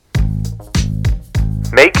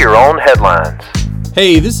your own headlines.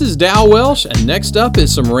 Hey, this is Dow Welsh, and next up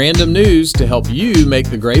is some random news to help you make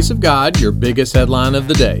the grace of God your biggest headline of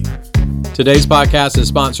the day. Today's podcast is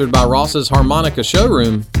sponsored by Ross's Harmonica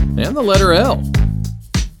Showroom and the letter L.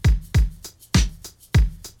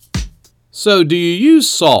 So, do you use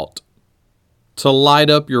salt to light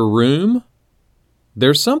up your room?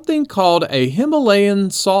 There's something called a Himalayan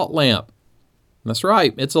salt lamp. That's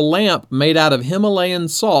right, it's a lamp made out of Himalayan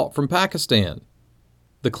salt from Pakistan.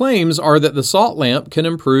 The claims are that the salt lamp can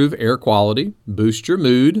improve air quality, boost your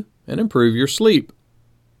mood, and improve your sleep.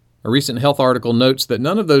 A recent health article notes that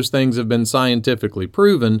none of those things have been scientifically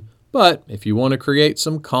proven, but if you want to create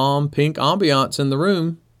some calm pink ambiance in the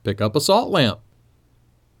room, pick up a salt lamp.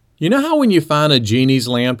 You know how when you find a genie's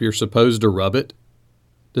lamp, you're supposed to rub it?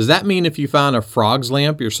 Does that mean if you find a frog's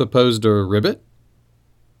lamp, you're supposed to ribbit?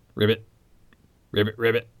 Ribbit, ribbit,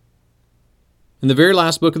 ribbit. In the very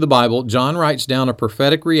last book of the Bible, John writes down a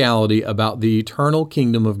prophetic reality about the eternal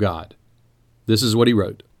kingdom of God. This is what he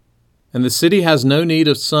wrote. And the city has no need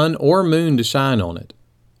of sun or moon to shine on it,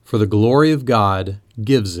 for the glory of God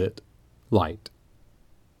gives it light.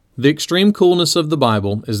 The extreme coolness of the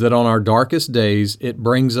Bible is that on our darkest days, it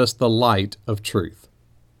brings us the light of truth.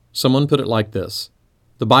 Someone put it like this: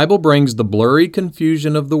 the Bible brings the blurry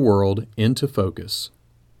confusion of the world into focus,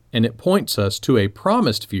 and it points us to a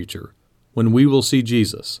promised future when we will see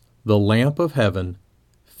Jesus, the lamp of heaven,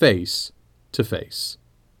 face to face.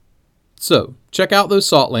 So, check out those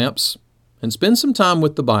salt lamps and spend some time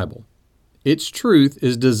with the Bible. Its truth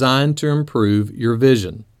is designed to improve your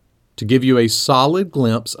vision, to give you a solid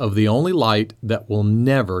glimpse of the only light that will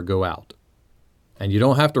never go out. And you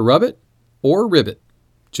don't have to rub it or ribbit,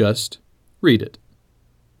 just read it.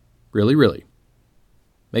 Really, really.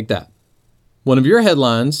 Make that one of your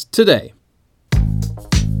headlines today.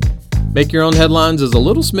 Make Your Own Headlines is a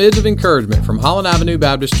little smidge of encouragement from Holland Avenue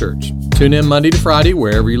Baptist Church. Tune in Monday to Friday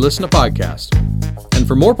wherever you listen to podcasts. And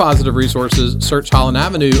for more positive resources, search Holland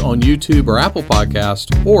Avenue on YouTube or Apple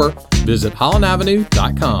Podcasts, or visit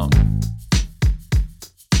hollandavenue.com.